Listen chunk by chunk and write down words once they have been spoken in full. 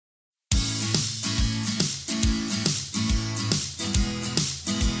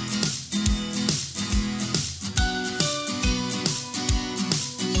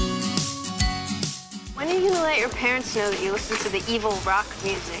your parents know that you listen to the evil rock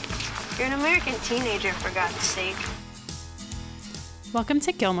music. You're an American teenager, for God's sake. Welcome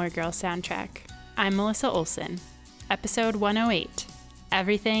to Gilmore Girls Soundtrack. I'm Melissa Olson. Episode 108,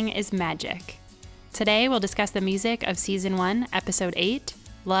 Everything is Magic. Today we'll discuss the music of Season 1, Episode 8,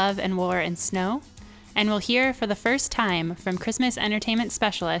 Love and War and Snow, and we'll hear for the first time from Christmas entertainment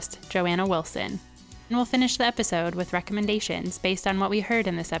specialist Joanna Wilson. And we'll finish the episode with recommendations based on what we heard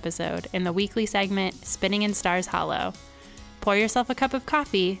in this episode in the weekly segment Spinning in Stars Hollow. Pour yourself a cup of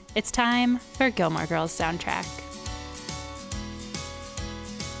coffee. It's time for Gilmore Girls Soundtrack.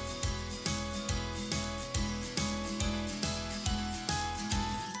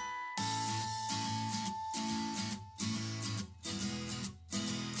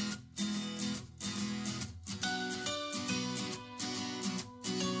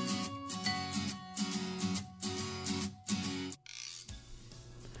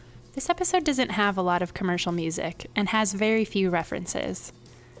 This episode doesn't have a lot of commercial music and has very few references.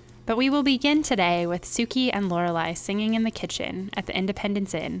 But we will begin today with Sookie and Lorelai singing in the kitchen at the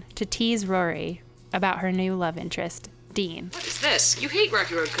Independence Inn to tease Rory about her new love interest, Dean. What is this? You hate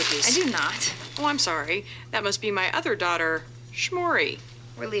Rocky Road cookies. I do not. Oh, I'm sorry. That must be my other daughter, Shmori.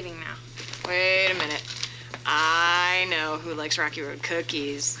 We're leaving now. Wait a minute. I know who likes Rocky Road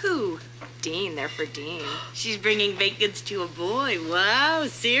cookies. Who? Dean. They're for Dean. She's bringing baked goods to a boy. Wow,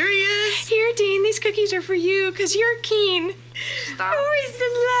 serious? Here, Dean, these cookies are for you, because you're keen. Stop. Rory's the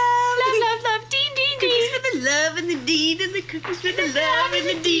love. Love, love, love. Dean, Dean, Dean. Cookies for the love and the deed and the cookies for the love and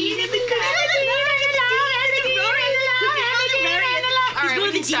the deed and the cookies for the love and the deed and the Rory and the cookies for the Rory and the love. All right, we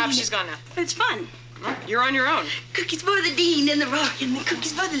can stop. She's gone now. But it's fun. You're on your own. Cookies for the Dean and the Rory and the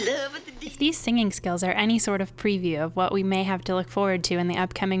cookies for the love and the deed. If these singing skills are any sort of preview of what we may have to look forward to in the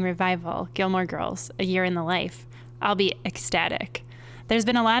upcoming revival, Gilmore Girls, A Year in the Life, I'll be ecstatic. There's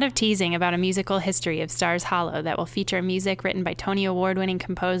been a lot of teasing about a musical history of Stars Hollow that will feature music written by Tony Award-winning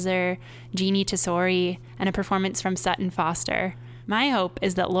composer Jeannie Tesori and a performance from Sutton Foster. My hope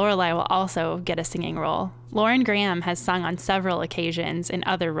is that Lorelai will also get a singing role. Lauren Graham has sung on several occasions in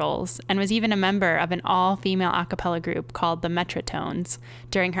other roles and was even a member of an all-female a cappella group called the Metrotones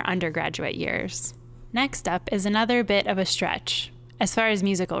during her undergraduate years. Next up is another bit of a stretch, as far as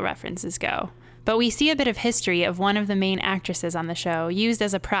musical references go. But we see a bit of history of one of the main actresses on the show used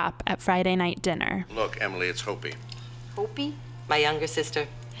as a prop at Friday night dinner. Look, Emily, it's Hopi. Hopi? My younger sister.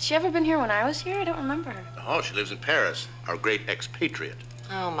 Has she ever been here when I was here? I don't remember her. Oh, she lives in Paris, our great expatriate.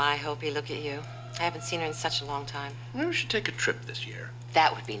 Oh, my Hopi, look at you. I haven't seen her in such a long time. Maybe we should take a trip this year.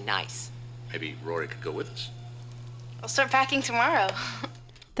 That would be nice. Maybe Rory could go with us. I'll start packing tomorrow.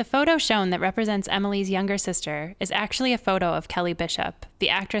 The photo shown that represents Emily's younger sister is actually a photo of Kelly Bishop, the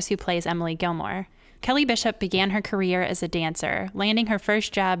actress who plays Emily Gilmore. Kelly Bishop began her career as a dancer, landing her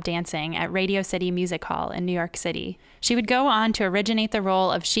first job dancing at Radio City Music Hall in New York City. She would go on to originate the role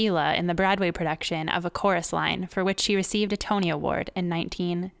of Sheila in the Broadway production of A Chorus Line, for which she received a Tony Award in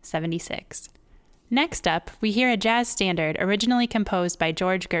 1976. Next up, we hear a jazz standard originally composed by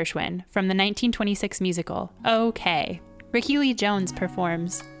George Gershwin from the 1926 musical, OK. Ricky Lee Jones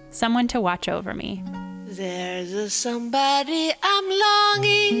performs Someone to Watch Over Me. There's a somebody I'm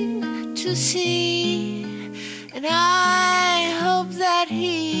longing to see, and I hope that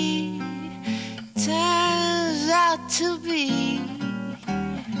he turns out to be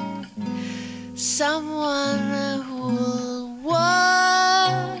someone who will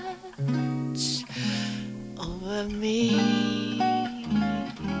watch over me.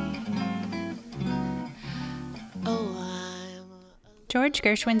 George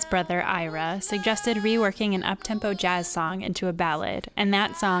Gershwin's brother, Ira, suggested reworking an up-tempo jazz song into a ballad, and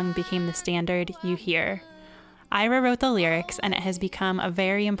that song became the standard you hear. Ira wrote the lyrics, and it has become a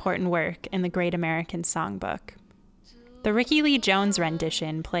very important work in the Great American Songbook. The Ricky Lee Jones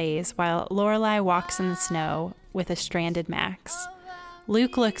rendition plays while Lorelai walks in the snow with a stranded Max.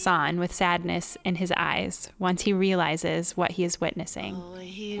 Luke looks on with sadness in his eyes once he realizes what he is witnessing. Oh,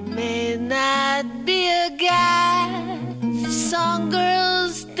 he may not be a guy some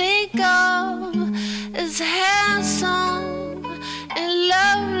girls think of as handsome and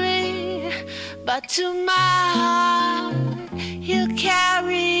lovely, but to my heart he'll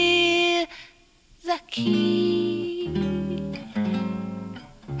carry the key.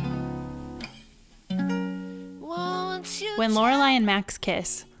 When Lorelai and Max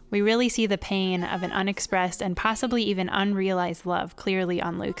kiss, we really see the pain of an unexpressed and possibly even unrealized love clearly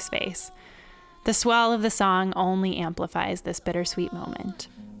on Luke's face. The swell of the song only amplifies this bittersweet moment.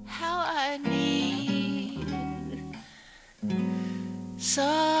 How I need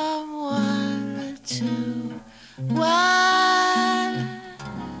someone to watch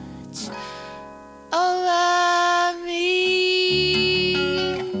over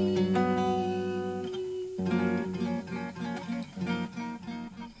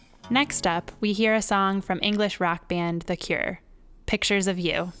Next up, we hear a song from English rock band The Cure, Pictures of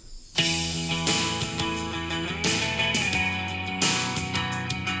You.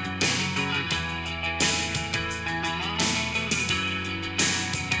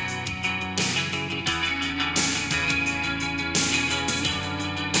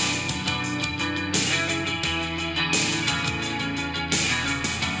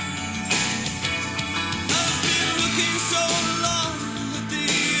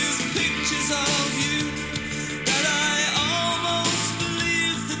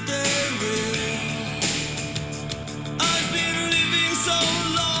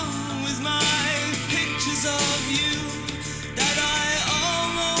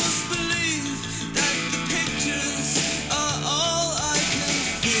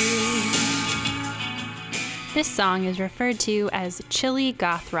 This song is referred to as chilly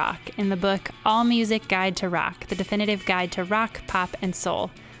goth rock in the book All Music Guide to Rock, the definitive guide to rock, pop, and soul.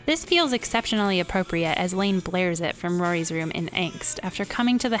 This feels exceptionally appropriate as Lane blares it from Rory's room in angst after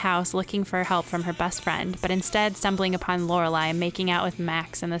coming to the house looking for help from her best friend, but instead stumbling upon Lorelai making out with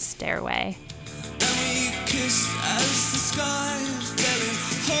Max in the stairway. And we kissed as the sky fell in,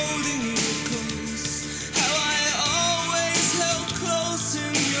 holding you close. How I always held close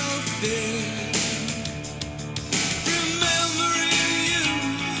in your bed.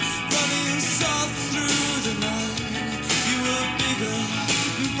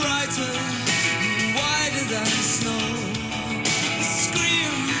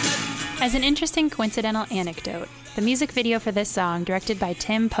 As an interesting coincidental anecdote, the music video for this song, directed by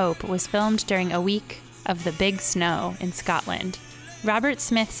Tim Pope, was filmed during a week of the big snow in Scotland. Robert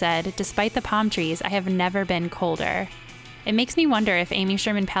Smith said, "Despite the palm trees, I have never been colder." It makes me wonder if Amy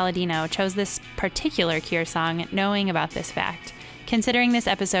Sherman-Palladino chose this particular Cure song knowing about this fact, considering this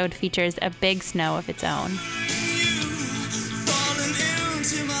episode features a big snow of its own.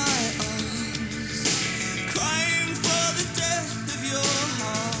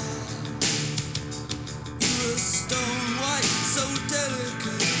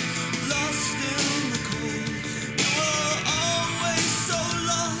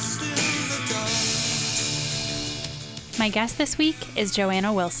 My guest this week is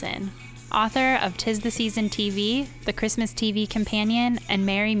Joanna Wilson, author of 'Tis the Season TV, The Christmas TV Companion, and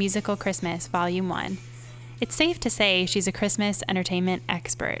Merry Musical Christmas, Volume 1. It's safe to say she's a Christmas entertainment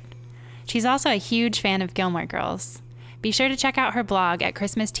expert. She's also a huge fan of Gilmore Girls. Be sure to check out her blog at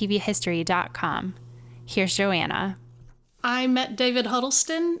ChristmasTVHistory.com. Here's Joanna. I met David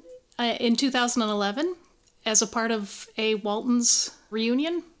Huddleston in 2011 as a part of a Waltons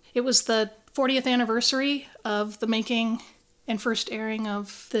reunion. It was the 40th anniversary of the making and first airing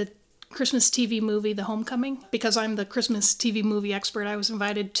of the Christmas TV movie, The Homecoming. Because I'm the Christmas TV movie expert, I was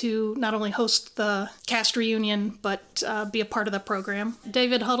invited to not only host the cast reunion, but be a part of the program.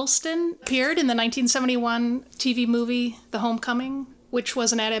 David Huddleston appeared in the 1971 TV movie, The Homecoming, which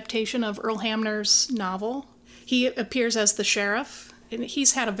was an adaptation of Earl Hamner's novel. He appears as the sheriff, and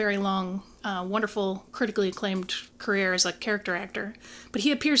he's had a very long, wonderful, critically acclaimed career as a character actor. But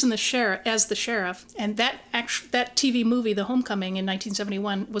he appears in as the sheriff, and that TV movie, The Homecoming, in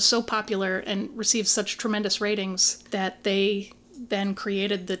 1971, was so popular and received such tremendous ratings that they then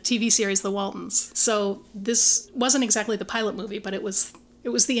created the TV series The Waltons. So this wasn't exactly the pilot movie, but it was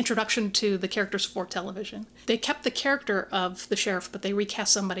the introduction to the characters for television. They kept the character of the sheriff, but they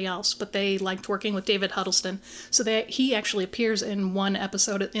recast somebody else. But they liked working with David Huddleston, so he actually appears in one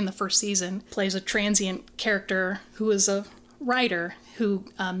episode in the first season, plays a transient character who is a writer who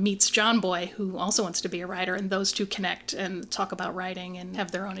meets John Boy, who also wants to be a writer, and those two connect and talk about writing and have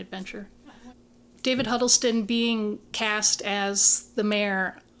their own adventure. David Huddleston being cast as the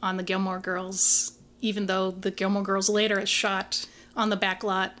mayor on the Gilmore Girls, even though the Gilmore Girls later is shot on the back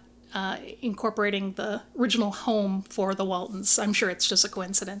lot, incorporating the original home for the Waltons. I'm sure it's just a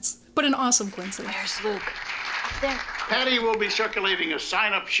coincidence, but an awesome coincidence. Where's Luke? Up there. Patty will be circulating a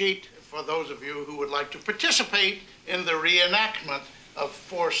sign-up sheet for those of you who would like to participate in the reenactment of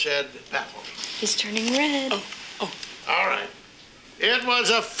foresaid battle. He's turning red. Oh. All right. It was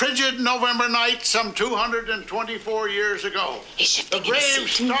a frigid November night some 224 years ago. The brave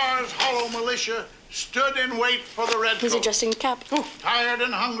Stars Hollow militia stood in wait for the redcoats. He's adjusting the cap. Tired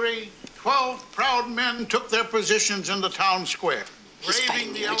and hungry, 12 proud men took their positions in the town square. He's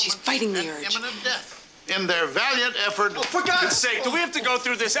fighting the urge. He's fighting the urge. Imminent death. In their valiant effort... Oh, for God's sake, do we have to go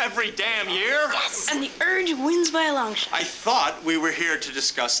through this every damn year? Yes, and the urge wins by a long shot. I thought we were here to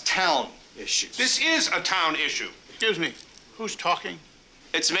discuss town issues. This is a town issue. Excuse me, who's talking?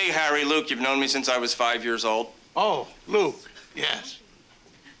 It's me, Harry Luke. You've known me since I was 5 years old. Oh, Luke, yes.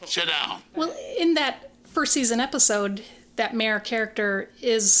 Sit down. Well, in that first season episode, that mayor character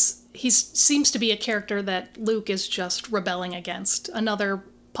is he seems to be a character that Luke is just rebelling against. Another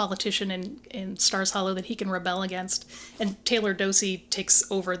politician in Stars Hollow that he can rebel against. And Taylor Dosey takes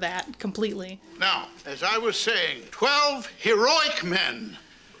over that completely. Now, as I was saying, 12 heroic men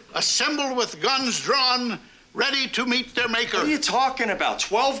assembled with guns drawn, ready to meet their maker. What are you talking about?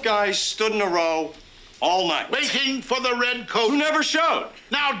 12 guys stood in a row all night. Waiting for the red coat. Who never showed.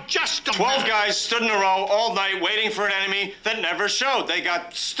 Now, just a 12 minute. guys stood in a row all night waiting for an enemy that never showed. They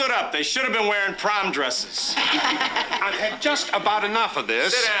got stood up. They should have been wearing prom dresses. I've had just about enough of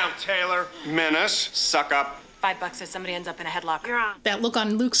this. Sit down, Taylor. Menace. Suck up. $5 if somebody ends up in a headlock. You're on. That look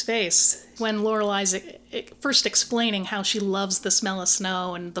on Luke's face when Lorelai's first explaining how she loves the smell of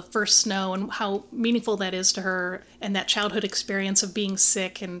snow and the first snow and how meaningful that is to her, and that childhood experience of being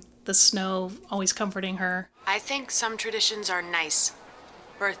sick and the snow always comforting her. I think some traditions are nice.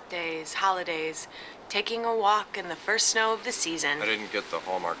 Birthdays, holidays, taking a walk in the first snow of the season. I didn't get the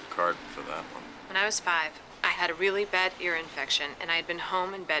Hallmark card for that one. When I was 5, I had a really bad ear infection, and I had been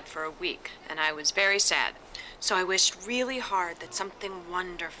home in bed for a week, and I was very sad. So I wished really hard that something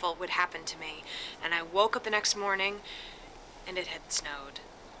wonderful would happen to me, and I woke up the next morning, and it had snowed.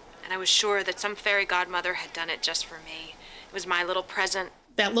 And I was sure that some fairy godmother had done it just for me. It was my little present.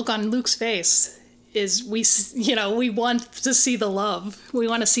 That look on Luke's face is we want to see the love. We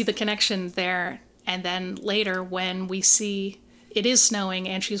want to see the connection there. And then later when we see it is snowing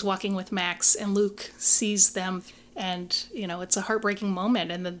and she's walking with Max and Luke sees them, and, it's a heartbreaking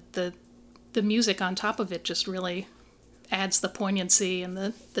moment, and the music on top of it just really adds the poignancy and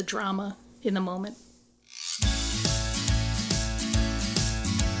the drama in the moment.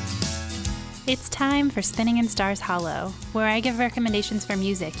 It's time for Spinning in Stars Hollow, where I give recommendations for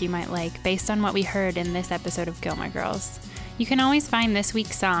music you might like based on what we heard in this episode of Gilmore Girls. You can always find this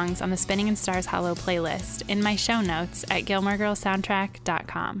week's songs on the Spinning in Stars Hollow playlist in my show notes at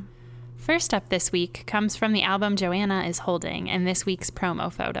GilmoreGirlsSoundtrack.com. First up this week comes from the album Joanna is Holding and this week's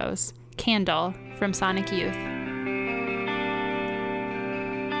promo photos, Candle from Sonic Youth.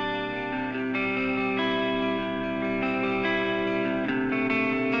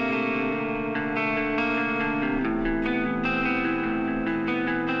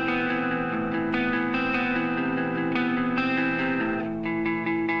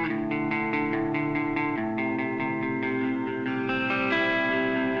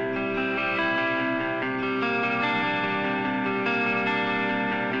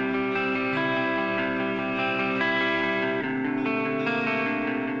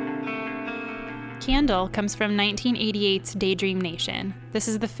 Candle comes from 1988's Daydream Nation. This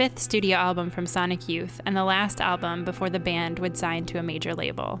is the 5th studio album from Sonic Youth and the last album before the band would sign to a major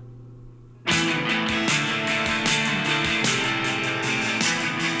label.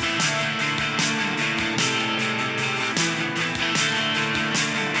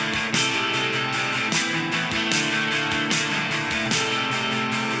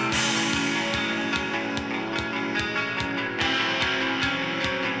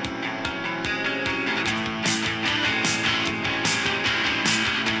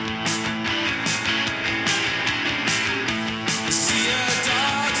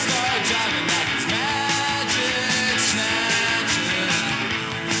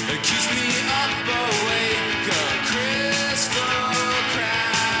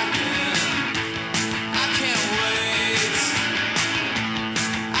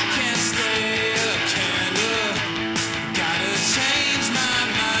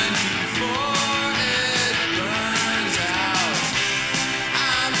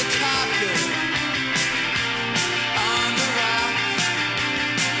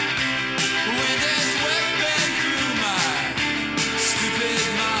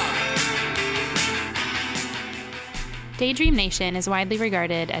 Daydream Nation is widely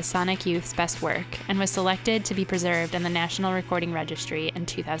regarded as Sonic Youth's best work and was selected to be preserved in the National Recording Registry in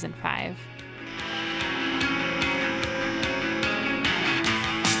 2005.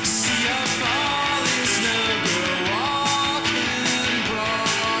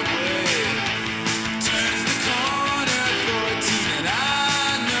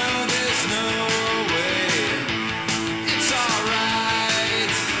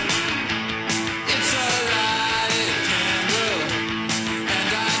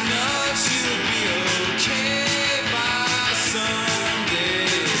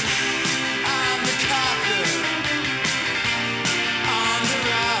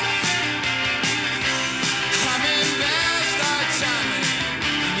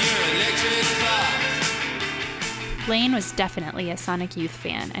 Lane was definitely a Sonic Youth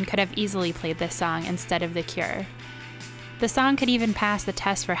fan and could have easily played this song instead of The Cure. The song could even pass the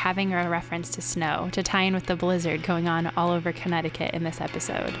test for having a reference to snow, to tie in with the blizzard going on all over Connecticut in this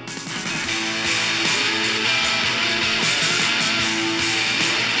episode.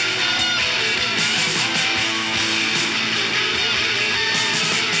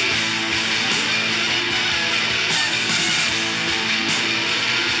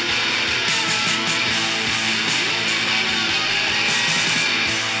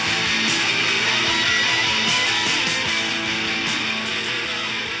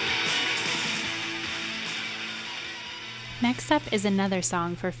 Next up is another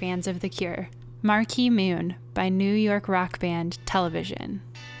song for fans of The Cure, Marquee Moon by New York rock band Television.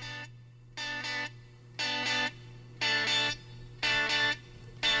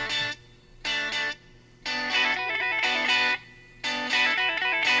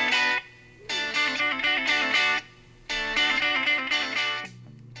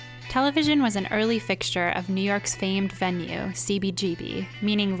 Television was an early fixture of New York's famed venue, CBGB,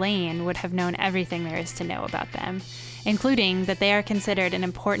 meaning Lane would have known everything there is to know about them, including that they are considered an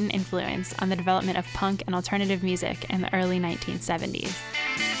important influence on the development of punk and alternative music in the early 1970s.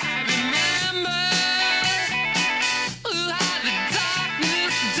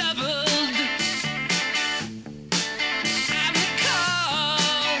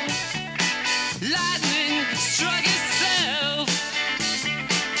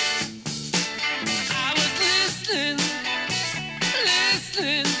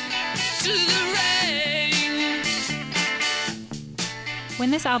 When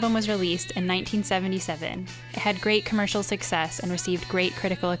this album was released in 1977, it had great commercial success and received great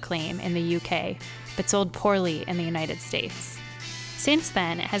critical acclaim in the UK, but sold poorly in the United States. Since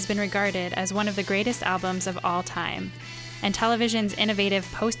then, it has been regarded as one of the greatest albums of all time, and Television's innovative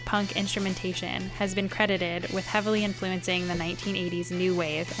post-punk instrumentation has been credited with heavily influencing the 1980s new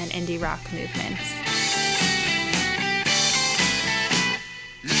wave and indie rock movements.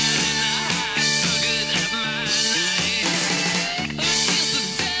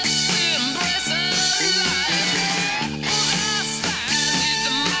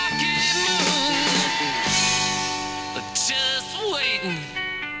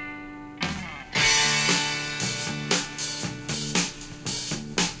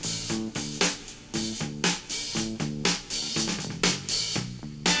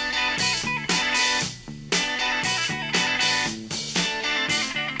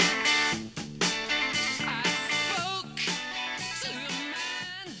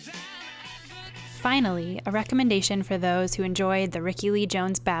 Finally, a recommendation for those who enjoyed the Rickie Lee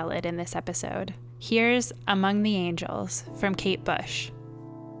Jones ballad in this episode. Here's Among the Angels from Kate Bush.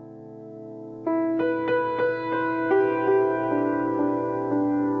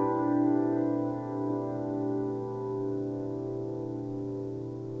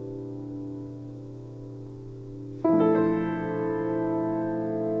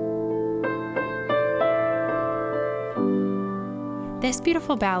 This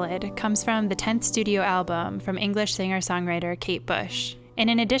beautiful ballad comes from the 10th studio album from English singer-songwriter Kate Bush. In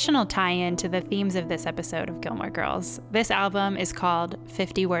an additional tie-in to the themes of this episode of Gilmore Girls, this album is called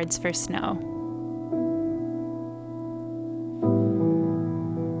 50 Words for Snow.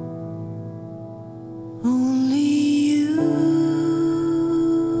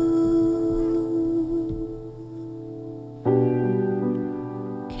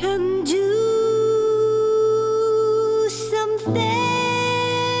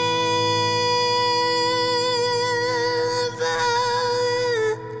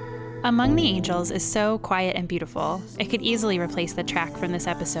 Among the Angels is so quiet and beautiful, it could easily replace the track from this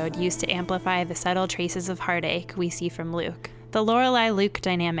episode used to amplify the subtle traces of heartache we see from Luke. The Lorelai-Luke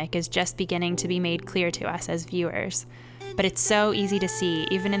dynamic is just beginning to be made clear to us as viewers, but it's so easy to see,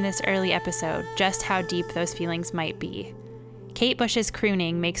 even in this early episode, just how deep those feelings might be. Kate Bush's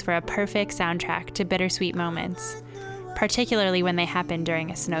crooning makes for a perfect soundtrack to bittersweet moments, particularly when they happen during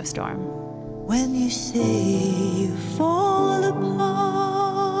a snowstorm. When you say you fall apart,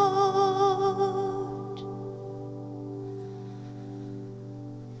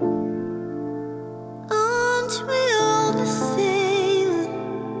 aren't we all the same,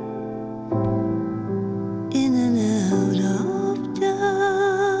 in and out of doubt?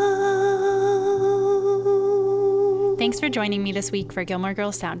 Thanks for joining me this week for Gilmore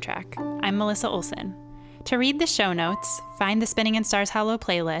Girls Soundtrack. I'm Melissa Olson. To read the show notes, find the Spinning in Stars Hollow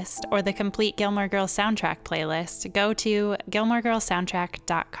playlist, or the complete Gilmore Girls soundtrack playlist, go to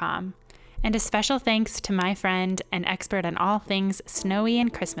GilmoreGirlsSoundtrack.com. And a special thanks to my friend and expert on all things snowy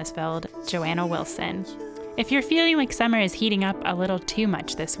and Christmas-filled, Joanna Wilson. If you're feeling like summer is heating up a little too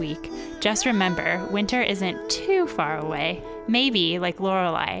much this week, just remember, winter isn't too far away. Maybe, like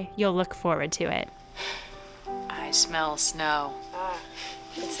Lorelai, you'll look forward to it. I I smell snow.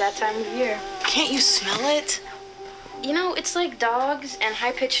 It's that time of year. Can't you smell it? You know, it's like dogs and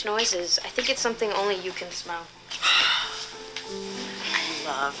high-pitched noises. I think it's something only you can smell. I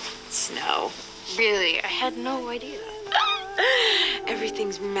love snow. Really? I had no idea.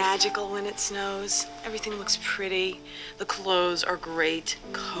 Everything's magical when it snows. Everything looks pretty. The clothes are great.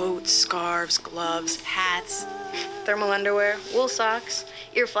 Coats, scarves, gloves, hats. Thermal underwear, wool socks,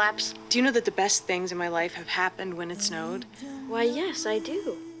 ear flaps. Do you know that the best things in my life have happened when it snowed? Why, yes, I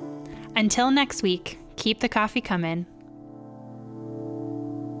do. Until next week, keep the coffee coming.